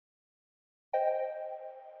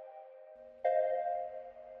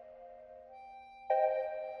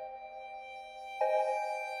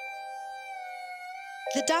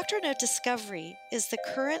The Doctrine of Discovery is the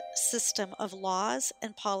current system of laws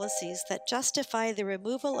and policies that justify the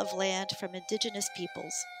removal of land from Indigenous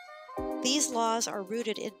peoples. These laws are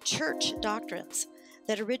rooted in church doctrines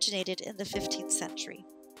that originated in the 15th century.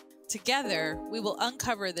 Together, we will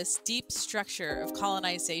uncover this deep structure of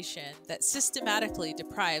colonization that systematically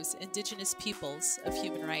deprives Indigenous peoples of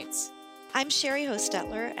human rights. I'm Sheri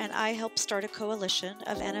Hostetler, and I helped start a coalition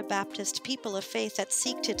of Anabaptist people of faith that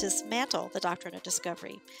seek to dismantle the Doctrine of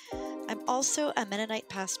Discovery. I'm also a Mennonite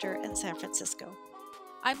pastor in San Francisco.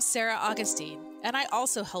 I'm Sarah Augustine, and I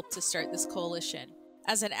also helped to start this coalition.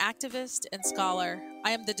 As an activist and scholar,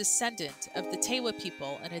 I am the descendant of the Tewa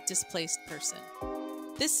people and a displaced person.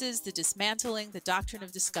 This is the Dismantling the Doctrine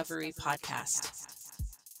of Discovery podcast.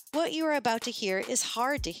 What you are about to hear is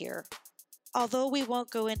hard to hear. Although we won't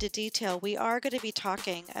go into detail, we are going to be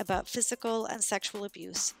talking about physical and sexual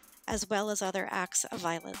abuse, as well as other acts of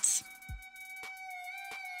violence.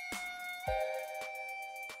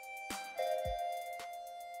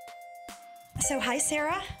 So, hi,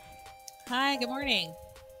 Sarah. Hi, good morning.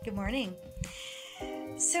 Good morning.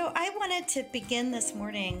 So, I wanted to begin this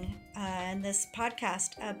morning in this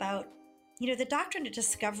podcast about, the Doctrine of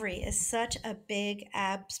Discovery is such a big,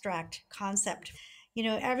 abstract concept.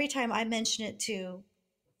 Every time I mention it to,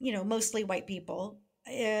 mostly white people,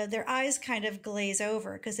 their eyes kind of glaze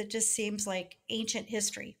over because it just seems like ancient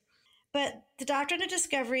history. But the Doctrine of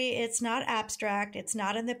Discovery, it's not abstract. It's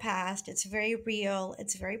not in the past. It's very real.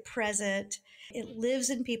 It's very present. It lives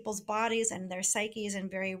in people's bodies and their psyches in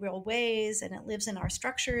very real ways. And it lives in our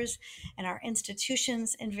structures and our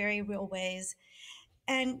institutions in very real ways.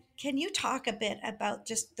 And can you talk a bit about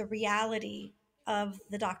just the reality of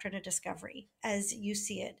the Doctrine of Discovery as you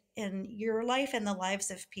see it in your life and the lives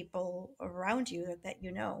of people around you that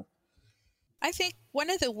you know? I think one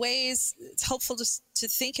of the ways it's helpful to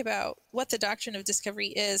think about what the Doctrine of Discovery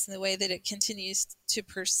is and the way that it continues to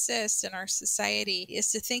persist in our society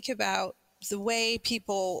is to think about the way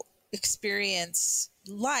people experience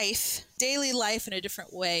life, daily life, in a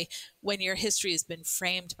different way when your history has been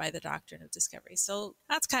framed by the Doctrine of Discovery. So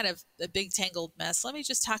that's kind of a big tangled mess. Let me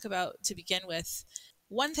just talk about, to begin with,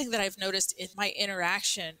 one thing that I've noticed in my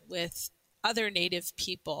interaction with other Native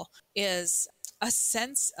people is a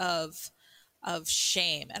sense of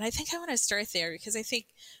shame. And I think I want to start there because I think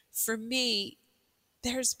for me,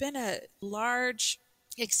 there's been a large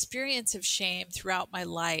experience of shame throughout my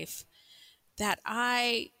life that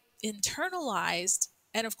I internalized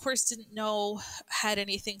and of course didn't know had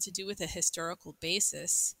anything to do with a historical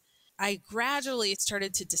basis. I gradually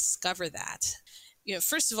started to discover that.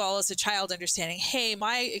 First of all, as a child, understanding, hey,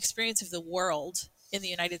 my experience of the world in the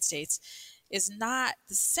United States is not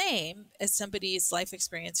the same as somebody's life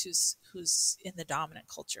experience who's in the dominant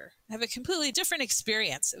culture. I have a completely different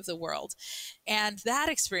experience of the world. And that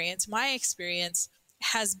experience, my experience,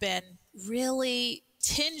 has been really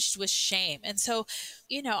tinged with shame. And so,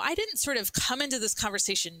 I didn't sort of come into this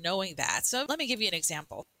conversation knowing that. So let me give you an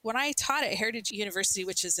example. When I taught at Heritage University,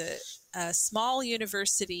 which is a small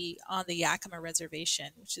university on the Yakima Reservation,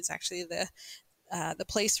 which is actually the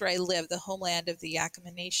place where I live, the homeland of the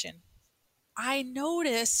Yakima Nation, I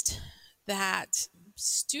noticed that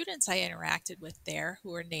students I interacted with there who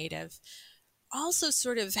were Native also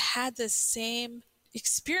sort of had the same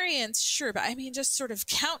experience, sure, but I mean just sort of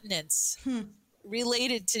countenance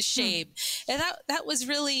related to shame. And that was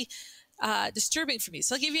really disturbing for me.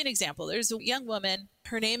 So I'll give you an example. There's a young woman,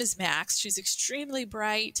 her name is Max. She's extremely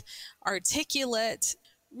bright, articulate,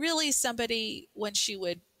 really somebody, when she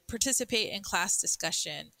would participate in class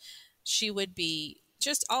discussion, she would be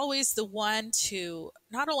just always the one to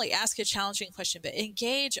not only ask a challenging question, but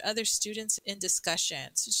engage other students in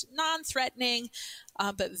discussion. So she's non-threatening,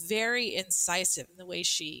 but very incisive in the way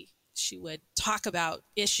she would talk about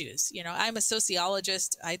issues. I'm a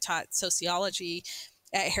sociologist. I taught sociology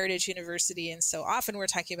at Heritage University. And so often we're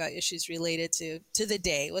talking about issues related to the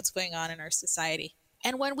day, what's going on in our society.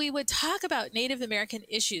 And when we would talk about Native American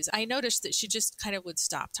issues, I noticed that she just kind of would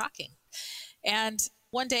stop talking. And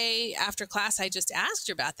one day after class, I just asked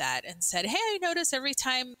her about that and said, hey, I notice every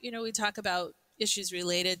time, we talk about issues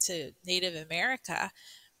related to Native America,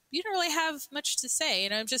 you don't really have much to say.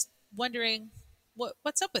 I'm just wondering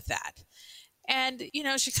what's up with that. And,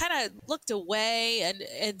 she kind of looked away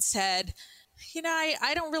and said,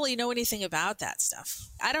 I don't really know anything about that stuff.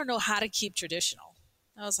 I don't know how to keep traditional.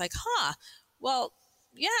 I was like, well,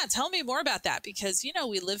 yeah, tell me more about that because,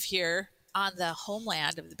 we live here on the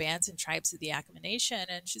homeland of the bands and tribes of the Yakima Nation.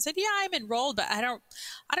 And she said, yeah, I'm enrolled, but I don't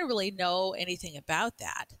really know anything about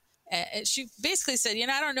that. And she basically said,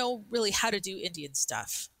 I don't know really how to do Indian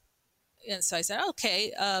stuff. And so I said,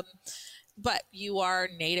 okay. but you are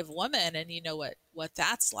a Native woman and you know what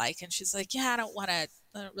that's like. And she's like, yeah, I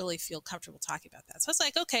don't really feel comfortable talking about that. So I was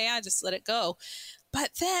like, okay, I just let it go.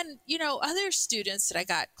 But then, other students that I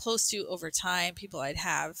got close to over time, people I'd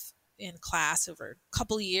have in class over a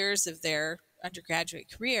couple of years of their undergraduate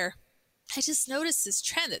career, I just noticed this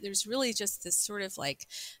trend that there's really just this sort of like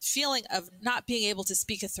feeling of not being able to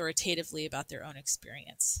speak authoritatively about their own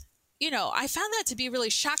experience. I found that to be really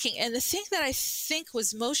shocking. And the thing that I think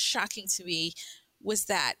was most shocking to me was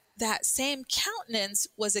that that same countenance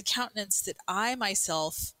was a countenance that I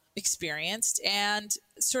myself experienced and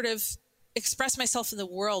sort of express myself in the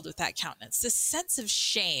world with that countenance, this sense of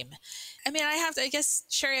shame. I mean, I guess,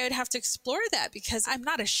 Sheri, I would have to explore that because I'm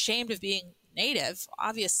not ashamed of being Native,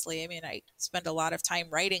 obviously. I mean, I spend a lot of time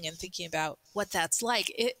writing and thinking about what that's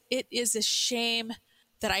like. It is a shame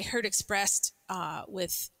that I heard expressed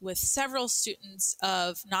with several students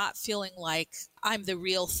of not feeling like I'm the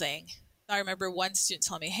real thing. I remember one student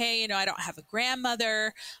telling me, hey, I don't have a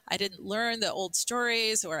grandmother. I didn't learn the old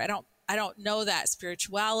stories, or I don't know that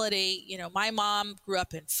spirituality. My mom grew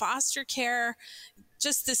up in foster care,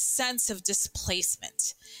 just this sense of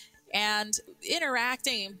displacement. And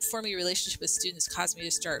interacting and forming a relationship with students caused me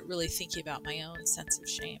to start really thinking about my own sense of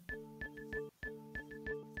shame.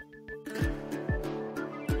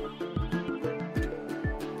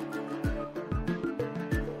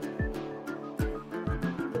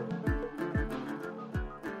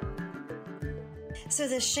 So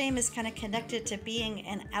this shame is kind of connected to being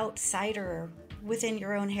an outsider within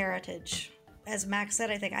your own heritage. As Max said,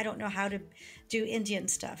 I think, I don't know how to do Indian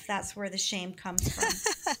stuff. That's where the shame comes from.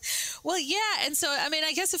 Well, yeah. And so, I mean,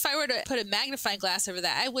 I guess if I were to put a magnifying glass over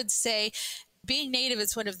that, I would say being Native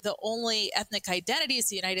is one of the only ethnic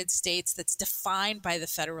identities in the United States that's defined by the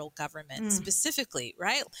federal government specifically,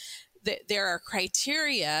 right? There are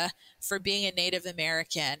criteria for being a Native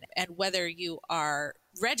American, and whether you are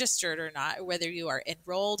registered or not, or whether you are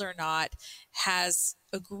enrolled or not, has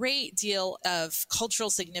a great deal of cultural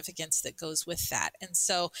significance that goes with that. And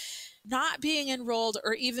so not being enrolled,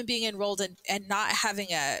 or even being enrolled and not having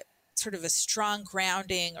a sort of a strong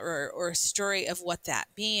grounding or a story of what that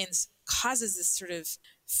means causes this sort of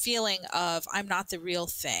feeling of I'm not the real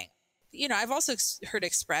thing. I've also heard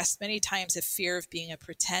expressed many times a fear of being a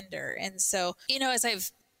pretender. And so, as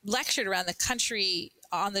I've lectured around the country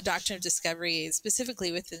on the Doctrine of Discovery,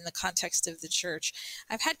 specifically within the context of the church,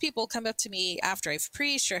 I've had people come up to me after I've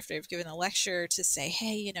preached or after I've given a lecture to say,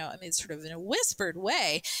 hey, I mean, sort of in a whispered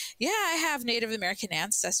way, yeah, I have Native American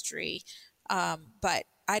ancestry, but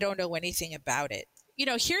I don't know anything about it.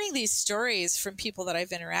 Hearing these stories from people that I've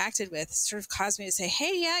interacted with sort of caused me to say,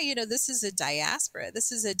 hey, yeah, this is a diaspora.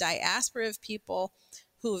 This is a diaspora of people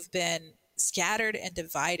who have been scattered and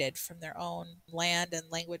divided from their own land and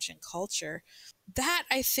language and culture. That,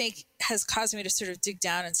 I think, has caused me to sort of dig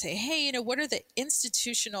down and say, hey, what are the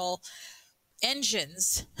institutional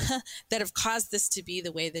engines that have caused this to be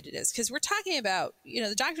the way that it is? Because we're talking about,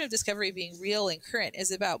 the Doctrine of Discovery being real and current is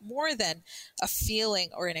about more than a feeling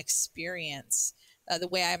or an experience. The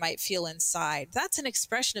way I might feel inside. That's an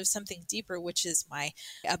expression of something deeper, which is my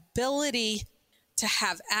ability to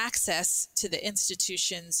have access to the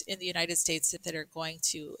institutions in the United States that are going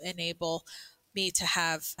to enable me to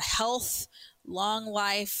have health, long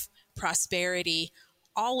life, prosperity.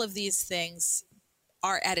 All of these things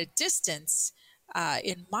are at a distance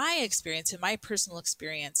in my experience, in my personal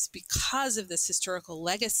experience, because of this historical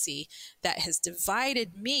legacy that has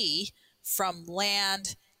divided me from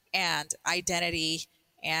land and identity,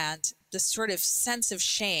 and the sort of sense of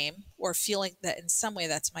shame or feeling that in some way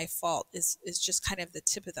that's my fault is just kind of the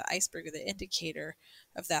tip of the iceberg, or the indicator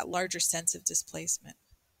of that larger sense of displacement.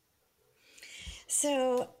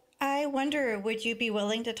 So I wonder, would you be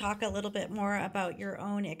willing to talk a little bit more about your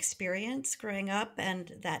own experience growing up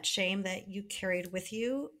and that shame that you carried with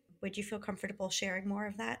you? Would you feel comfortable sharing more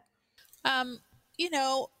of that?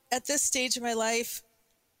 At this stage of my life,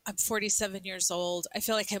 I'm 47 years old. I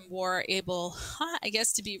feel like I'm more able, I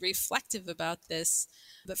guess, to be reflective about this.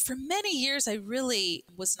 But for many years, I really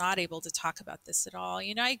was not able to talk about this at all.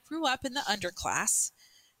 I grew up in the underclass,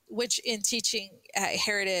 which in teaching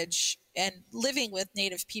heritage and living with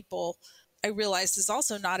Native people, I realized is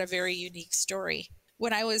also not a very unique story.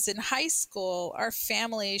 When I was in high school, our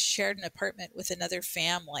family shared an apartment with another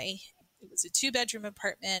family. It was a 2-bedroom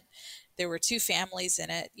apartment. There were 2 families in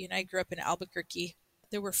it. I grew up in Albuquerque.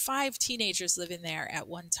 There were 5 teenagers living there at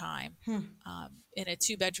one time in a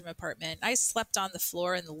 2-bedroom apartment. I slept on the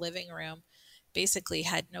floor in the living room, basically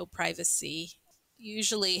had no privacy,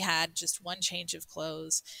 usually had just one change of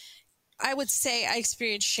clothes. I would say I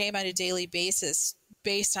experienced shame on a daily basis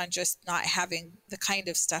based on just not having the kind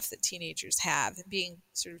of stuff that teenagers have, and being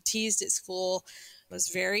sort of teased at school, was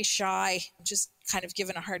very shy, just kind of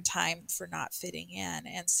given a hard time for not fitting in.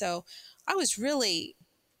 And so I was really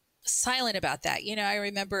silent about that. I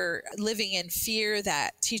remember living in fear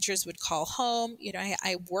that teachers would call home.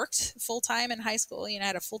 I worked full time in high school, I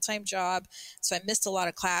had a full time job. So I missed a lot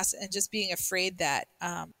of class, and just being afraid that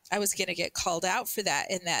I was going to get called out for that,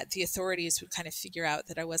 and that the authorities would kind of figure out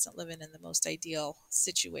that I wasn't living in the most ideal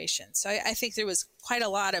situation. So I think there was quite a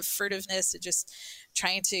lot of furtiveness and just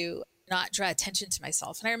trying to not draw attention to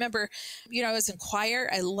myself. And I remember, I was in choir.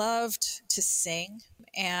 I loved to sing,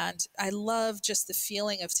 and I loved just the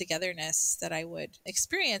feeling of togetherness that I would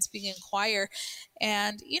experience being in choir.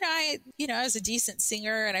 And, I was a decent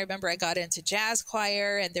singer, and I remember I got into jazz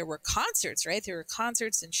choir, and there were concerts, right? There were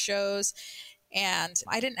concerts and shows. And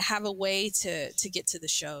I didn't have a way to get to the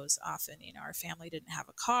shows often. Our family didn't have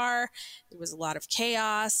a car. There was a lot of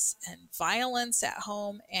chaos and violence at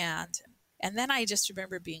home. And then I just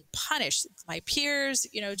remember being punished. My peers,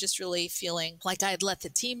 just really feeling like I had let the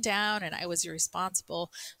team down and I was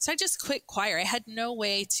irresponsible. So I just quit choir. I had no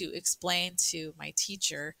way to explain to my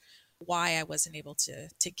teacher why I wasn't able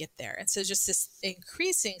to get there. And so just this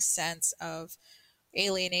increasing sense of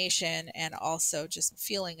alienation and also just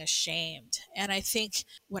feeling ashamed. And I think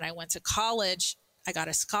when I went to college, I got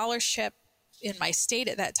a scholarship in my state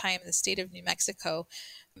at that time, the state of New Mexico.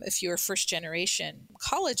 If you were first generation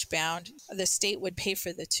college bound, the state would pay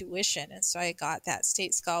for the tuition. And so I got that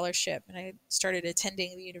state scholarship, and I started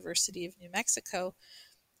attending the University of New Mexico.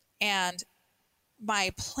 And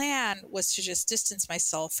my plan was to just distance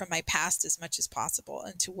myself from my past as much as possible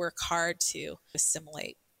and to work hard to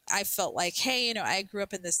assimilate. I felt like, hey, I grew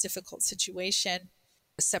up in this difficult situation,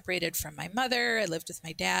 separated from my mother. I lived with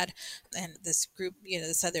my dad and this group,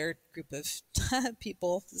 this other group of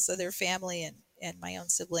people, this other family, and my own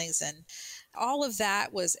siblings. And all of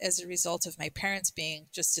that was as a result of my parents being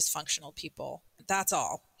just dysfunctional people. That's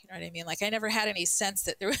all. You know what I mean? Like, I never had any sense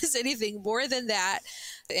that there was anything more than that.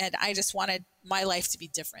 And I just wanted my life to be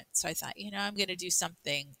different. So I thought, I'm going to do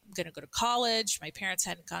something. I'm going to go to college. My parents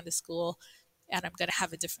hadn't gone to school, and I'm going to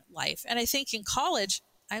have a different life. And I think in college,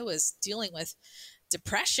 I was dealing with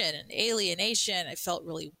depression and alienation. I felt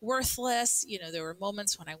really worthless. There were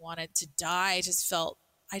moments when I wanted to die. I just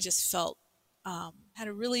felt had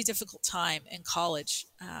a really difficult time in college,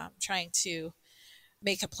 trying to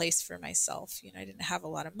make a place for myself. I didn't have a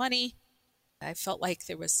lot of money. I felt like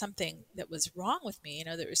there was something that was wrong with me.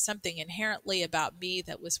 There was something inherently about me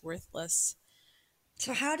that was worthless.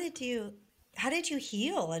 So how did you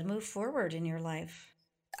heal and move forward in your life?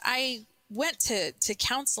 I went to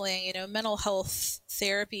counseling. Mental health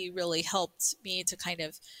therapy really helped me to kind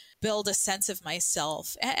of build a sense of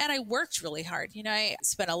myself. And I worked really hard. I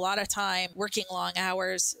spent a lot of time working long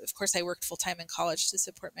hours. Of course, I worked full time in college to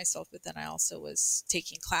support myself, but then I also was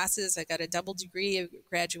taking classes. I got a double degree, I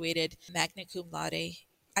graduated magna cum laude.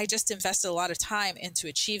 I just invested a lot of time into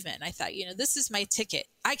achievement. I thought, this is my ticket.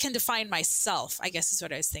 I can define myself, I guess is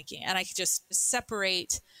what I was thinking. And I could just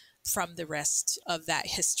separate from the rest of that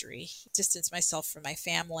history, distance myself from my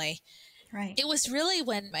family. Right. It was really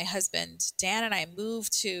when my husband, Dan, and I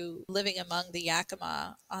moved to living among the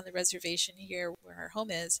Yakima on the reservation here where our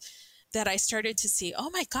home is, that I started to see, oh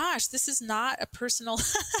my gosh, this is not a personal,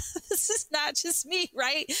 this is not just me,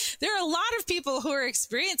 right? There are a lot of people who are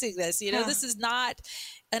experiencing this. This is not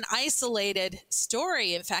an isolated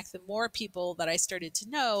story. In fact, the more people that I started to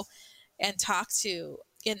know and talk to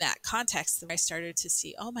in that context, I started to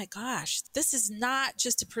see, oh my gosh, this is not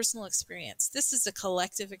just a personal experience. This is a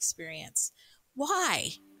collective experience.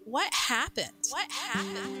 Why? What happened?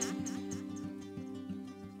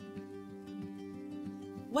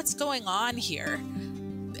 What's going on here?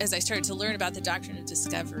 As I started to learn about the Doctrine of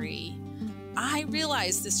Discovery, I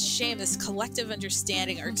realized this shame, this collective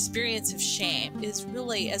understanding or experience of shame is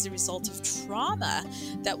really as a result of trauma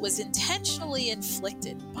that was intentionally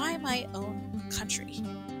inflicted by my own country.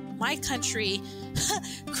 My country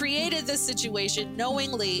created this situation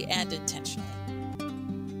knowingly and intentionally.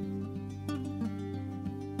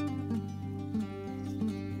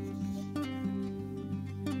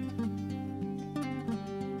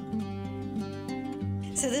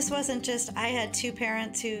 So this wasn't just, I had two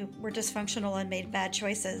parents who were dysfunctional and made bad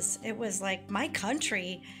choices. It was like my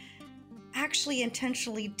country actually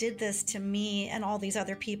intentionally did this to me and all these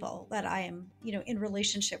other people that I am, in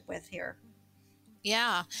relationship with here.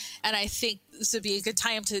 Yeah. And I think this would be a good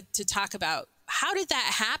time to talk about how did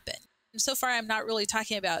that happen? So far, I'm not really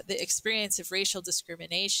talking about the experience of racial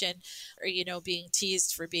discrimination or, being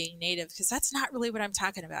teased for being Native, because that's not really what I'm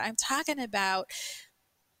talking about. I'm talking about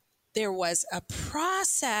there was a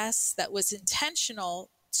process that was intentional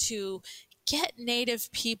to get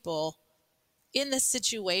Native people in the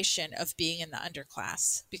situation of being in the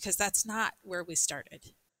underclass, because that's not where we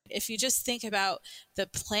started. If you just think about the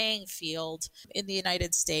playing field in the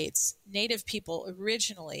United States, Native people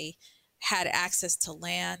originally had access to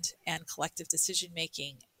land and collective decision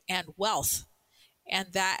making and wealth,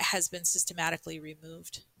 and that has been systematically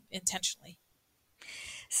removed intentionally.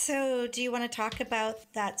 So, do you want to talk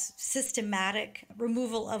about that systematic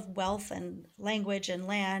removal of wealth and language and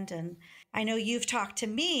land? And I know you've talked to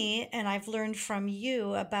me, and I've learned from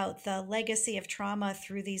you about the legacy of trauma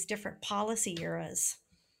through these different policy eras.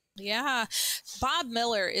 Yeah. Bob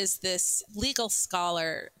Miller is this legal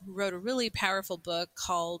scholar who wrote a really powerful book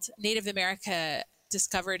called Native America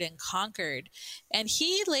Discovered and Conquered. And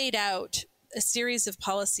he laid out a series of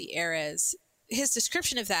policy eras. His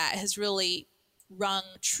description of that has really rung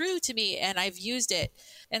true to me, and I've used it.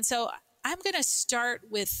 And so I'm going to start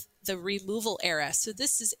with the removal era. So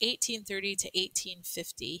this is 1830 to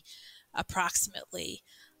 1850, approximately.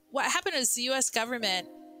 What happened is the U.S. government,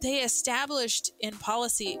 they established in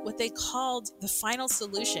policy what they called the final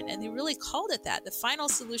solution, and they really called it that, the final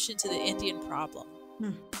solution to the Indian problem.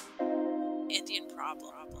 Indian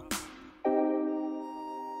problem.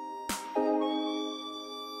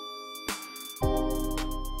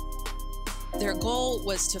 Their goal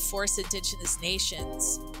was to force indigenous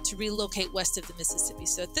nations to relocate west of the Mississippi.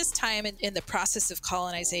 So at this time in the process of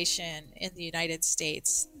colonization in the United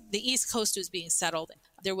States, the East Coast was being settled.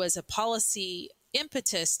 There was a policy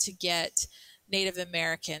impetus to get Native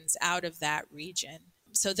Americans out of that region.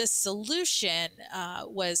 So this solution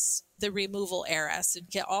was the removal era, so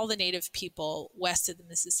get all the Native people west of the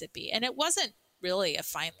Mississippi. And it wasn't really a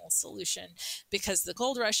final solution, because the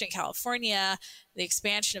gold rush in California, the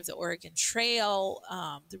expansion of the Oregon Trail,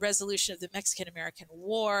 the resolution of the Mexican-American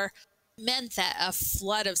War meant that a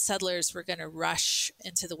flood of settlers were going to rush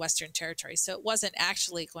into the Western Territory. So it wasn't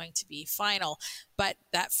actually going to be final. But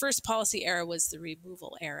that first policy era was the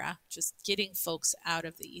removal era, just getting folks out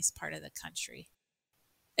of the east part of the country.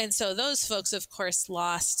 And so those folks, of course,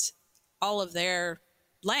 lost all of their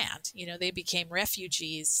land. You know, they became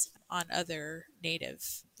refugees on other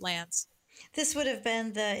native lands. This would have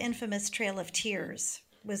been the infamous Trail of Tears,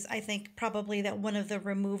 was, I think, probably that one of the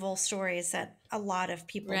removal stories that a lot of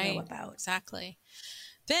people know about. Exactly.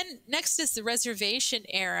 Then next is the reservation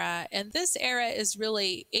era, and this era is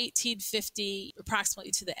really 1850,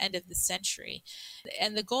 approximately to the end of the century.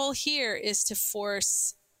 And the goal here is to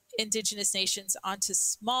force indigenous nations onto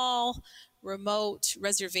small, remote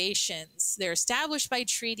reservations. They're established by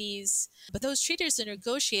treaties, but those treaties are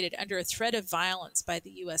negotiated under a threat of violence by the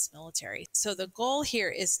U.S. military. So the goal here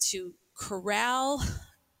is to corral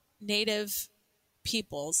Native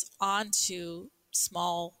peoples onto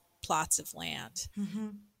small plots of land. Mm-hmm.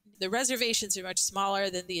 The reservations are much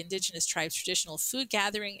smaller than the indigenous tribes' traditional food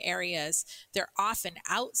gathering areas. They're often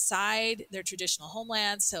outside their traditional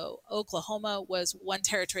homelands. So Oklahoma was one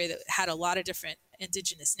territory that had a lot of different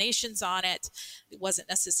indigenous nations on it. It wasn't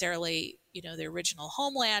necessarily, their original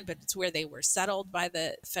homeland, but it's where they were settled by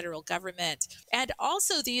the federal government. And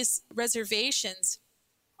also these reservations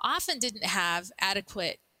often didn't have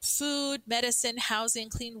adequate food, medicine, housing,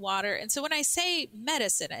 clean water. And so when I say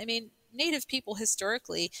medicine, I mean Native people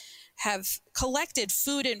historically have collected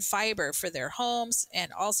food and fiber for their homes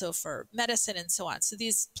and also for medicine and so on. So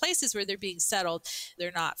these places where they're being settled,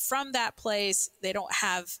 they're not from that place. They don't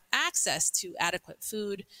have access to adequate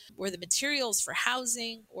food or the materials for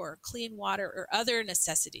housing or clean water or other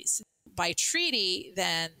necessities. By treaty,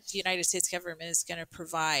 then the United States government is going to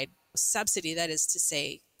provide subsidy, that is to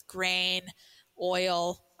say, grain,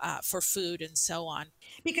 oil, for food and so on.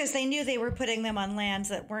 Because they knew they were putting them on lands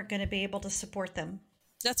that weren't going to be able to support them.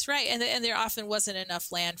 That's right. And there often wasn't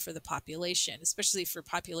enough land for the population, especially for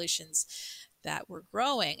populations that were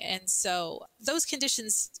growing. And so those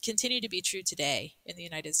conditions continue to be true today in the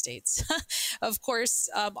United States. Of course,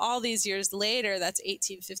 all these years later, that's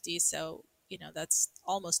 1850. So, that's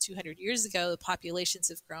almost 200 years ago, the populations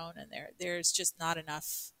have grown and there's just not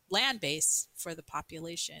enough land base for the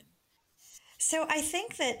population. So I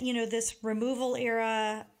think that, this removal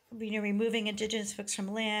era, removing indigenous folks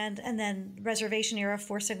from land, and then reservation era,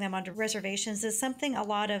 forcing them onto reservations, is something a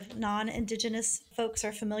lot of non-indigenous folks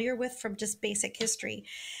are familiar with from just basic history.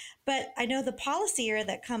 But I know the policy era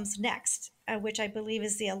that comes next, which I believe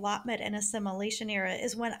is the allotment and assimilation era,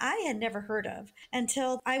 is one I had never heard of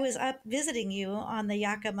until I was up visiting you on the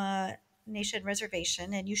Yakima Nation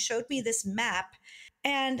Reservation, and you showed me this map.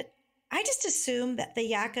 And I just assumed that the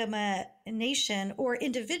Yakima Nation or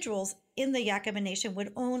individuals in the Yakima Nation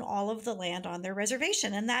would own all of the land on their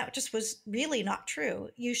reservation. And that just was really not true.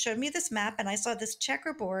 You showed me this map, and I saw this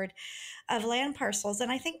checkerboard of land parcels.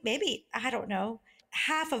 And I think maybe, I don't know,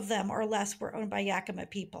 half of them or less were owned by Yakima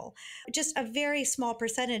people, just a very small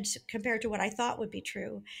percentage compared to what I thought would be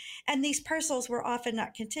true. And these parcels were often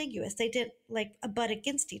not contiguous, they didn't like abut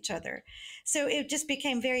against each other. So it just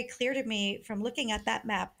became very clear to me from looking at that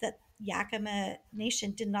map that Yakima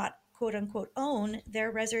Nation did not quote unquote own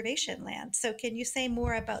their reservation land. So can you say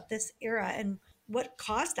more about this era and what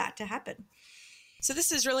caused that to happen? So this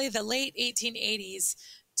is really the late 1880s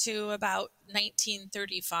to about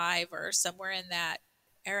 1935 or somewhere in that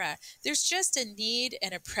era. There's just a need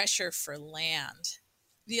and a pressure for land.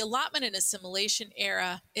 The allotment and assimilation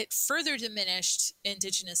era, it further diminished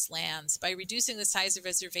indigenous lands by reducing the size of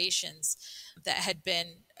reservations that had been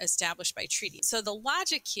established by treaty. So the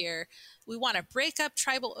logic here, we want to break up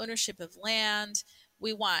tribal ownership of land.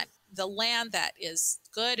 We want the land that is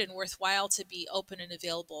good and worthwhile to be open and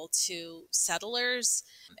available to settlers.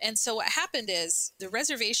 And so what happened is the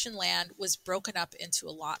reservation land was broken up into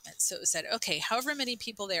allotments. So it said, okay, however many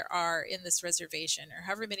people there are in this reservation or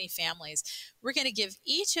however many families, we're going to give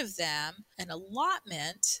each of them an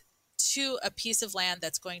allotment to a piece of land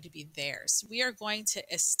that's going to be theirs. We are going to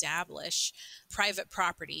establish private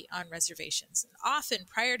property on reservations. And often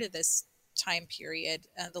prior to this time period,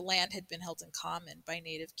 the land had been held in common by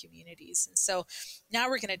Native communities. And so now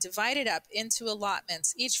we're going to divide it up into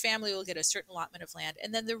allotments. Each family will get a certain allotment of land.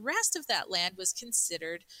 And then the rest of that land was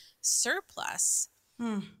considered surplus.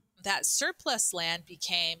 That surplus land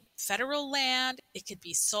became federal land. It could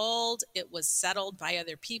be sold. It was settled by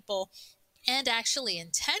other people, and actually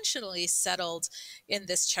intentionally settled in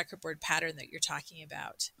this checkerboard pattern that you're talking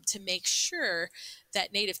about to make sure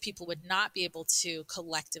that Native people would not be able to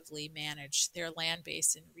collectively manage their land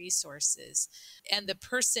base and resources. And the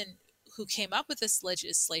person who came up with this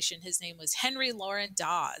legislation, his name was Henry Loren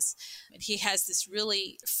Dawes. And he has this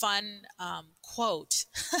really fun quote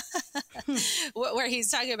where he's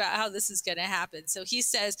talking about how this is going to happen. So he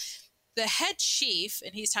says, the head chief,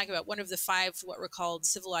 and he's talking about one of the 5 what were called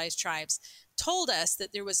civilized tribes, told us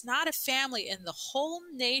that there was not a family in the whole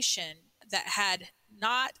nation that had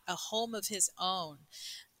not a home of his own.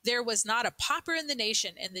 There was not a pauper in the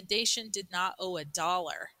nation, and the nation did not owe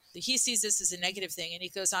 $1. He sees this as a negative thing, and he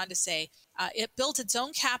goes on to say, it built its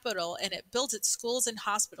own capital, and it built its schools and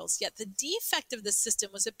hospitals, yet the defect of the system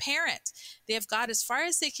was apparent. They have got as far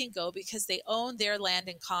as they can go because they own their land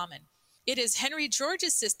in common. It is Henry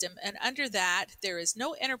George's system, and under that, there is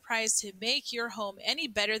no enterprise to make your home any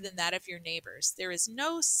better than that of your neighbors. There is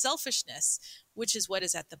no selfishness, which is what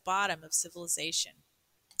is at the bottom of civilization.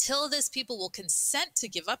 Till this people will consent to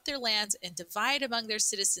give up their lands and divide among their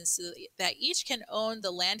citizens so that each can own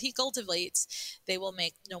the land he cultivates, they will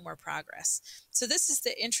make no more progress. So this is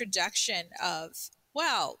the introduction of,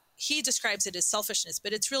 well, he describes it as selfishness,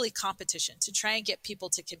 but it's really competition to try and get people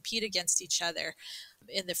to compete against each other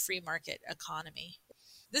in the free market economy.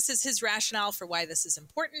 This is his rationale for why this is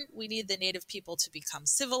important. We need the Native people to become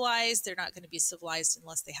civilized. They're not going to be civilized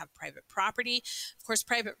unless they have private property. Of course,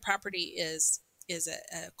 private property is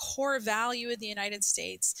a core value in the United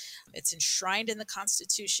States. It's enshrined in the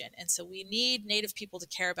Constitution. And so we need Native people to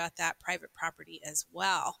care about that private property as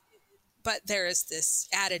well. But there is this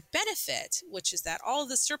added benefit, which is that all of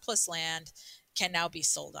the surplus land can now be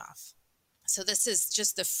sold off. So this is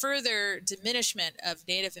just the further diminishment of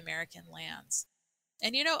Native American lands.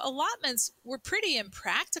 And, you know, allotments were pretty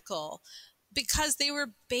impractical because they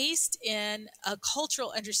were based in a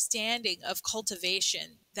cultural understanding of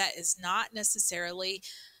cultivation that is not necessarily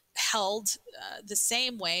held the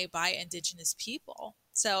same way by Indigenous people.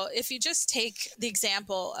 So if you just take the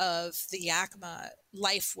example of the Yakima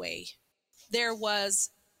lifeway, there was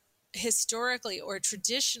historically or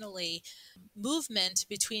traditionally movement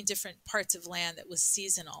between different parts of land that was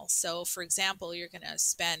seasonal. So, for example, you're going to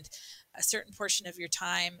spend a certain portion of your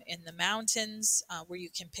time in the mountains where you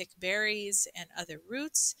can pick berries and other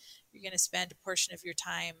roots. You're going to spend a portion of your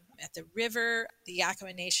time at the river. The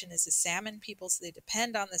Yakima Nation is a salmon people, so they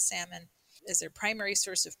depend on the salmon as their primary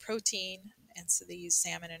source of protein. And so they use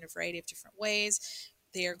salmon in a variety of different ways.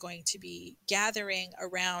 They are going to be gathering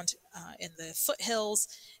around in the foothills.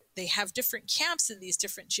 They have different camps in these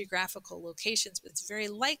different geographical locations, but it's very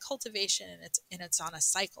light cultivation, and it's on a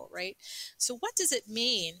cycle, right? So what does it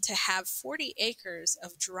mean to have 40 acres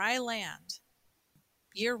of dry land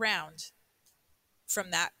year-round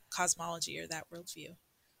from that cosmology or that worldview?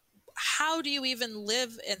 How do you even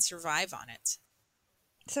live and survive on it?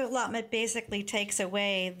 So allotment basically takes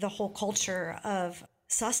away the whole culture of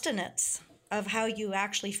sustenance of how you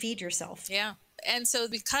actually feed yourself. Yeah. And so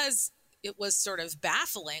because it was sort of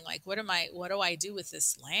baffling, like, what do I do with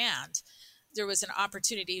this land? There was an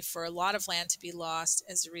opportunity for a lot of land to be lost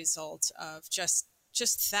as a result of just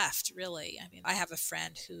theft, really. I mean, I have a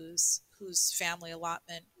friend whose family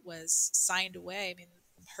allotment was signed away. I mean,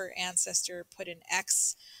 her ancestor put an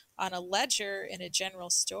X on a ledger in a general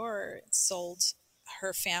store and sold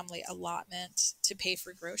her family allotment to pay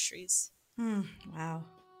for groceries. Wow.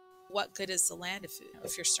 What good is the land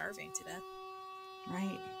if you're starving to death?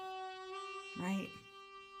 Right. Right.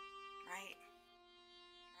 Right.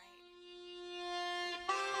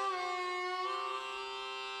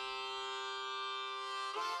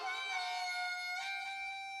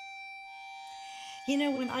 You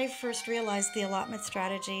know, when I first realized the allotment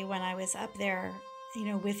strategy when I was up there,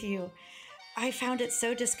 with you, I found it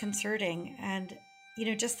so disconcerting. And,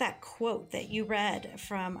 just that quote that you read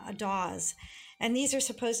from Dawes, and these are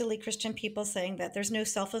supposedly Christian people saying that there's no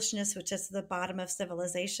selfishness, which is the bottom of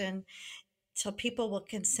civilization, till people will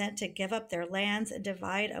consent to give up their lands and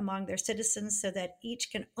divide among their citizens so that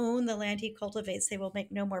each can own the land he cultivates, they will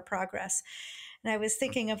make no more progress. And I was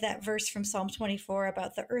thinking of that verse from Psalm 24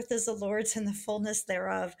 about the earth is the Lord's and the fullness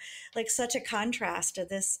thereof, like such a contrast to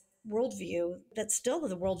this worldview that's still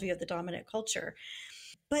the worldview of the dominant culture.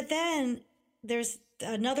 But then there's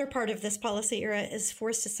another part of this policy era is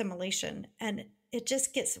forced assimilation. And it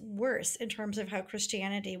just gets worse in terms of how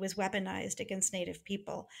Christianity was weaponized against Native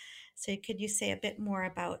people. So could you say a bit more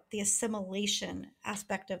about the assimilation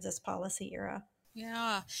aspect of this policy era?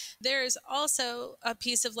 Yeah. There's also a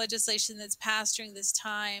piece of legislation that's passed during this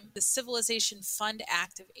time, the Civilization Fund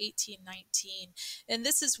Act of 1819. And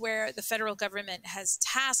this is where the federal government has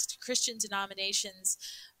tasked Christian denominations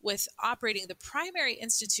with operating the primary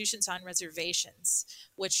institutions on reservations,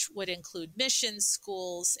 which would include missions,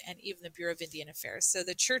 schools, and even the Bureau of Indian Affairs. So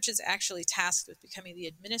the church is actually tasked with becoming the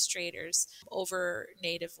administrators over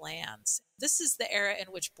native lands. This is the era in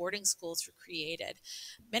which boarding schools were created.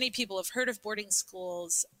 Many people have heard of boarding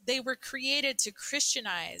schools. They were created to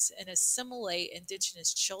Christianize and assimilate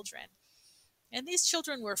Indigenous children. And these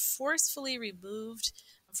children were forcefully removed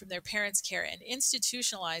from their parents' care and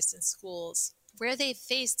institutionalized in schools where they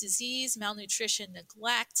faced disease, malnutrition,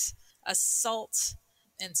 neglect, assault,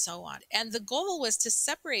 and so on. And the goal was to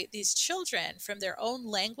separate these children from their own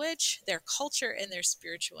language, their culture, and their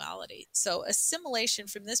spirituality. So assimilation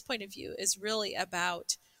from this point of view is really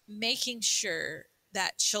about making sure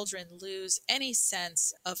that children lose any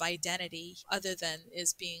sense of identity other than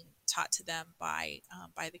is being taught to them by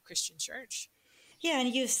the Christian church. Yeah,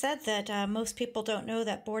 and you said that most people don't know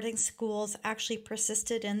that boarding schools actually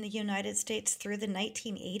persisted in the United States through the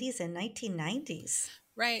 1980s and 1990s.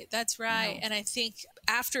 Right, that's right. Wow. And I think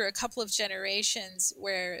after a couple of generations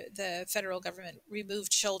where the federal government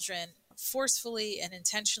removed children forcefully and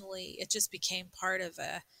intentionally, it just became part of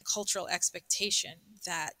a cultural expectation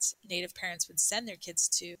that Native parents would send their kids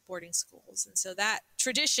to boarding schools. And so that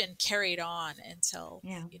tradition carried on until,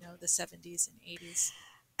 Yeah. the 70s and 80s.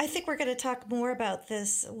 I think we're going to talk more about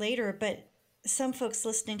this later, but some folks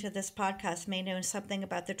listening to this podcast may know something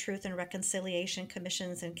about the Truth and Reconciliation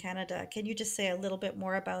Commissions in Canada. Can you just say a little bit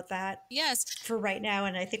more about that? Yes. For right now,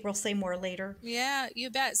 and I think we'll say more later. Yeah, you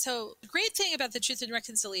bet. So the great thing about the Truth and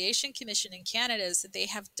Reconciliation Commission in Canada is that they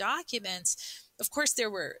have documents. Of course, there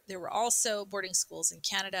were also boarding schools in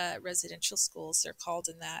Canada, residential schools, they're called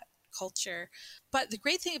in that culture. But the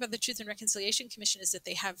great thing about the Truth and Reconciliation Commission is that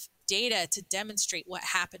they have data to demonstrate what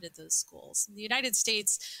happened at those schools. In the United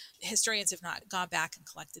States, historians have not gone back and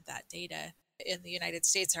collected that data. In the United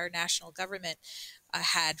States, our national government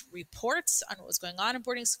had reports on what was going on in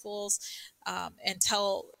boarding schools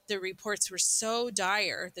until the reports were so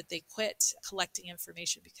dire that they quit collecting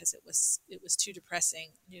information because it was too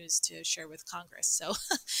depressing news to share with Congress. So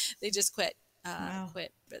they just quit. Wow.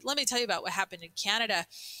 But let me tell you about what happened in Canada.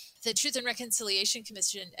 The Truth and Reconciliation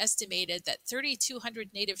Commission estimated that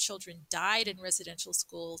 3,200 Native children died in residential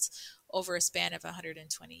schools over a span of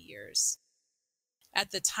 120 years.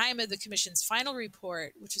 At the time of the Commission's final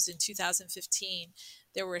report, which was in 2015,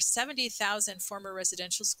 there were 70,000 former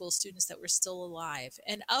residential school students that were still alive.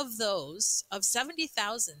 And of those, of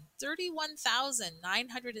 70,000,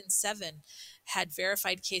 31,907 had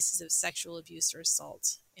verified cases of sexual abuse or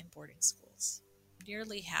assault in boarding schools.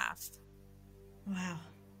 Nearly half. Wow.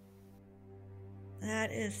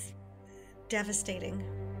 That is devastating.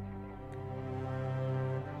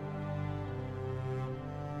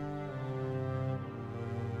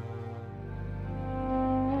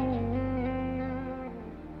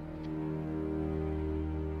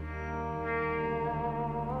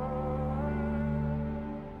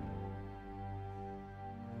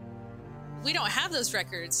 We don't have those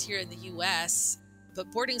records here in the US,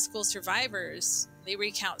 but boarding school survivors, they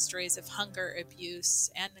recount stories of hunger, abuse,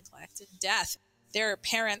 and neglect and death. There are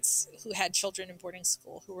parents who had children in boarding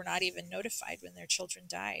school who were not even notified when their children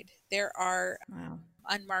died. There are Wow.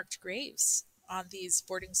 unmarked graves on these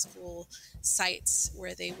boarding school sites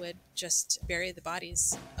where they would just bury the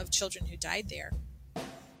bodies of children who died there.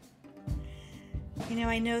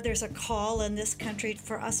 I know there's a call in this country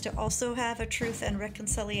for us to also have a truth and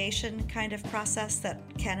reconciliation kind of process that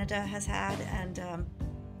Canada has had, and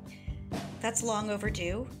that's long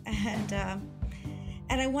overdue. And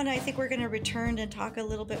I think we're going to return and talk a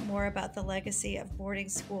little bit more about the legacy of boarding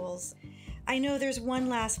schools. I know there's one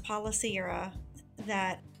last policy era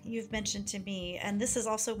that you've mentioned to me, and this is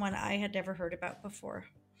also one I had never heard about before.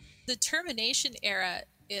 The termination era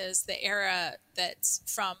is the era that's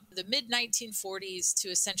from the mid-1940s to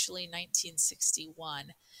essentially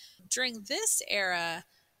 1961. During this era,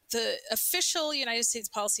 the official United States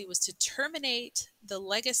policy was to terminate the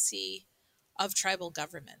legacy of tribal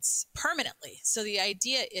governments permanently. So the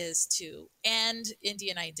idea is to end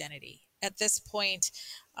Indian identity. At this point,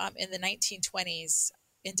 in the 1920s,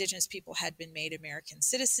 Indigenous people had been made American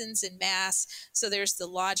citizens en masse. So there's the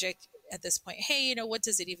logic at this point, hey, what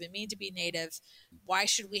does it even mean to be Native? Why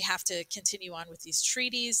should we have to continue on with these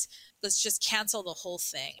treaties? Let's just cancel the whole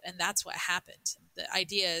thing. And that's what happened. The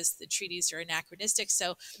idea is the treaties are anachronistic.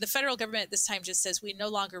 So the federal government at this time just says we no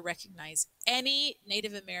longer recognize any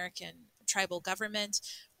Native American tribal government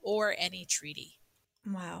or any treaty.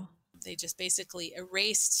 Wow. They just basically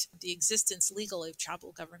erased the existence legally of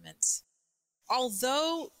tribal governments.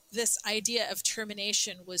 Although this idea of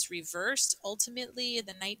termination was reversed ultimately in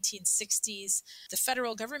the 1960s, the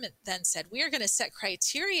federal government then said, we are going to set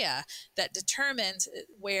criteria that determines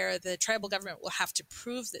where the tribal government will have to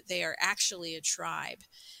prove that they are actually a tribe.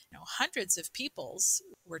 Hundreds of peoples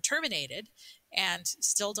were terminated and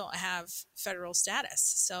still don't have federal status.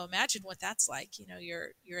 So imagine what that's like.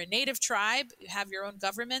 You're a native tribe, you have your own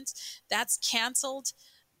government, that's canceled.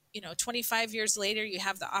 25 years later, you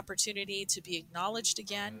have the opportunity to be acknowledged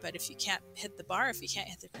again. But if you can't hit the bar, if you can't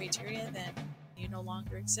hit the criteria, then you no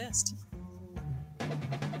longer exist.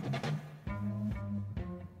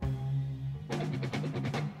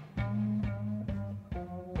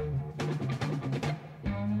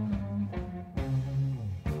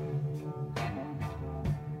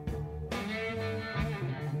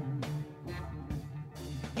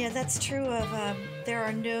 Yeah, that's true of, there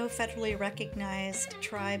are no federally recognized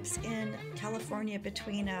tribes in California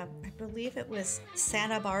between, I believe it was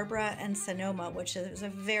Santa Barbara and Sonoma, which is a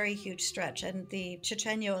very huge stretch. And the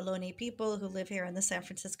Chochenyo Ohlone people who live here in the San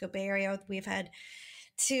Francisco Bay Area, we've had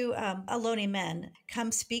two Ohlone men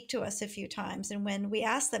come speak to us a few times. And when we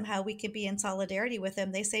ask them how we could be in solidarity with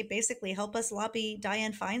them, they say basically help us lobby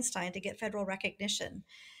Dianne Feinstein to get federal recognition.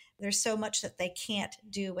 There's so much that they can't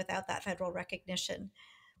do without that federal recognition.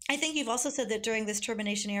 I think you've also said that during this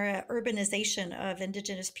termination era, urbanization of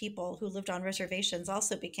Indigenous people who lived on reservations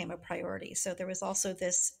also became a priority. So there was also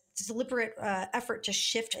this deliberate effort to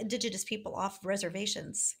shift Indigenous people off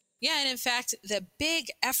reservations. Yeah, and in fact, the big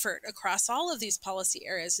effort across all of these policy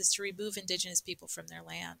areas is to remove Indigenous people from their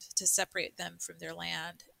land, to separate them from their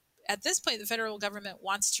land. At this point, the federal government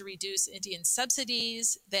wants to reduce Indian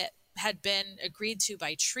subsidies that had been agreed to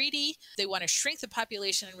by treaty. They want to shrink the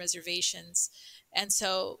population on reservations. And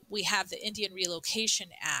so we have the Indian Relocation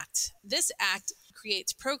Act. This act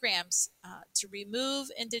creates programs to remove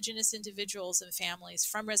Indigenous individuals and families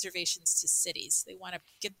from reservations to cities. They want to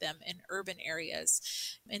get them in urban areas.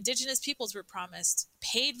 Indigenous peoples were promised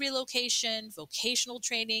paid relocation, vocational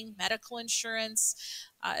training, medical insurance,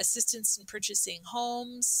 assistance in purchasing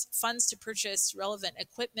homes, funds to purchase relevant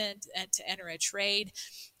equipment and to enter a trade.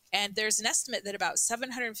 And there's an estimate that about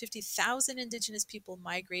 750,000 Indigenous people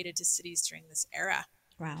migrated to cities during this era.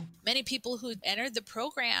 Wow. Many people who entered the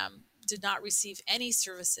program did not receive any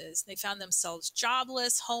services. They found themselves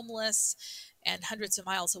jobless, homeless, and hundreds of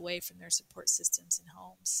miles away from their support systems and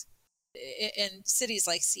homes. In cities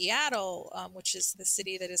like Seattle, which is the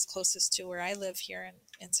city that is closest to where I live here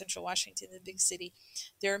in central Washington, the big city,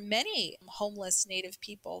 there are many homeless Native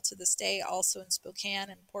people to this day, also in Spokane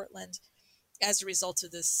and Portland, as a result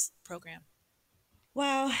of this program.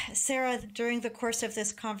 Wow, Sarah, during the course of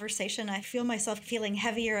this conversation, I feel myself feeling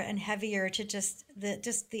heavier and heavier to just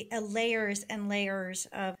the layers and layers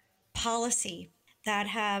of policy that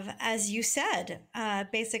have, as you said,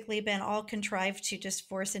 basically been all contrived to just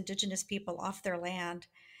force Indigenous people off their land.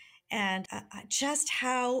 And just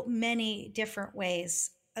how many different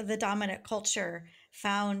ways the dominant culture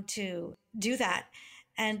found to do that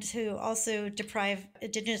and to also deprive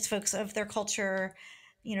Indigenous folks of their culture,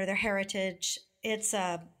 their heritage. It's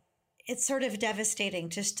sort of devastating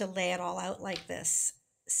just to lay it all out like this.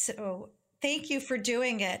 So thank you for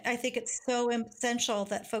doing it. I think it's so essential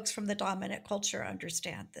that folks from the dominant culture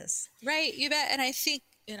understand this. Right, you bet. And I think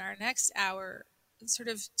in our next hour, sort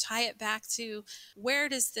of tie it back to, where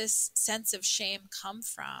does this sense of shame come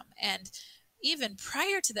from? And even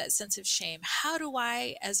prior to that sense of shame, how do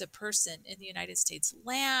I, as a person in the United States,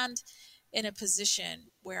 land in a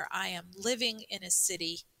position where I am living in a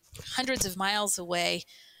city hundreds of miles away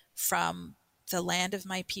from the land of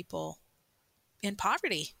my people in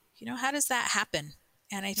poverty? How does that happen?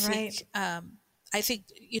 And I think,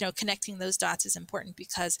 connecting those dots is important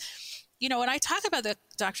because, when I talk about the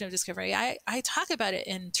doctrine of discovery, I talk about it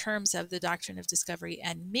in terms of the doctrine of discovery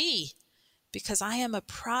and me, because I am a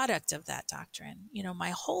product of that doctrine.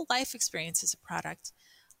 My whole life experience is a product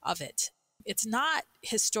of it. It's not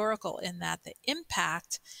historical in that the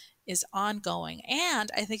impact is ongoing.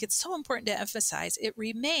 And I think it's so important to emphasize it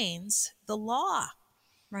remains the law.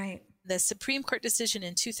 Right. The Supreme Court decision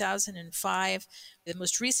in 2005, the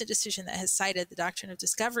most recent decision that has cited the doctrine of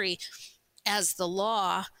discovery as the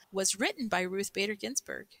law, was written by Ruth Bader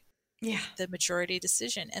Ginsburg. Yeah. The majority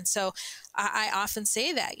decision. And so I often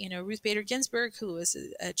say that, Ruth Bader Ginsburg, who was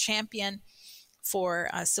a champion for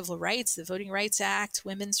civil rights, the Voting Rights Act,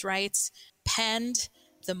 women's rights, penned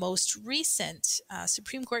the most recent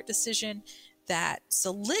Supreme Court decision that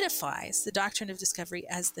solidifies the doctrine of discovery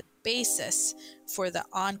as the basis for the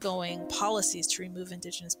ongoing policies to remove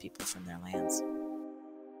Indigenous people from their lands.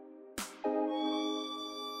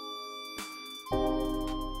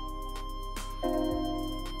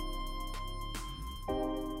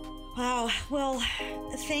 Wow. Well,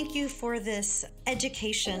 thank you for this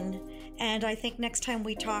education. And I think next time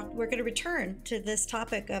we talk, we're going to return to this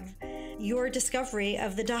topic of your discovery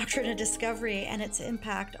of the doctrine of discovery and its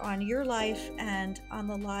impact on your life and on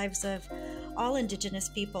the lives of all Indigenous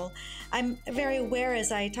people. I'm very aware,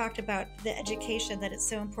 as I talked about the education, that it's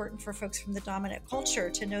so important for folks from the dominant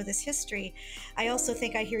culture to know this history. I also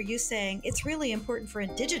think I hear you saying it's really important for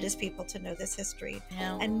Indigenous people to know this history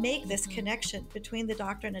and make this connection between the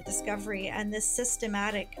doctrine of discovery and this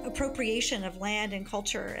systematic appropriation of land and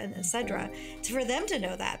culture and etc. For them to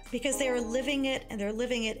know that, because they are living it, and they're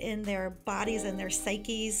living it in their bodies and their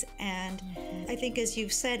psyches. And I think, as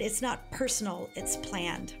you've said, it's not personal, it's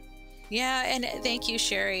planned. Yeah, and thank you,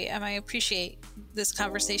 Sheri. I appreciate this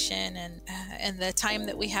conversation and the time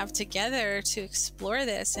that we have together to explore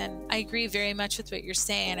this. And I agree very much with what you're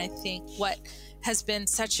saying. I think what has been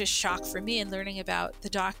such a shock for me in learning about the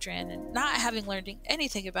doctrine and not having learned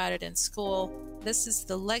anything about it in school, this is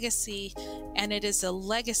the legacy, and it is a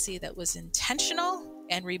legacy that was intentional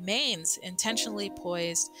and remains intentionally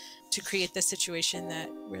poised to create the situation that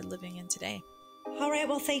we're living in today. All right.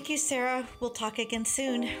 Well, thank you, Sarah. We'll talk again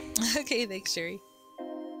soon. Okay. Thanks, Sheri.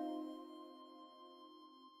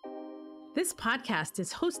 This podcast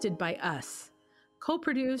is hosted by us,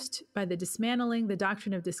 co-produced by the Dismantling the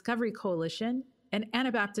Doctrine of Discovery Coalition and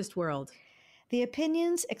Anabaptist World. The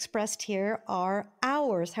opinions expressed here are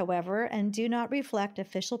ours, however, and do not reflect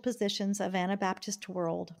official positions of Anabaptist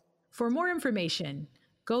World. For more information,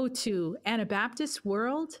 go to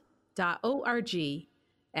anabaptistworld.org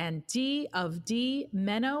and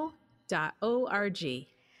dofdmeno.org.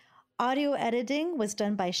 Audio editing was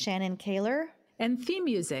done by Shannon Kaler. And theme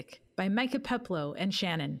music by Micah Peplow and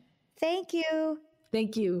Shannon. Thank you.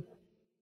 Thank you.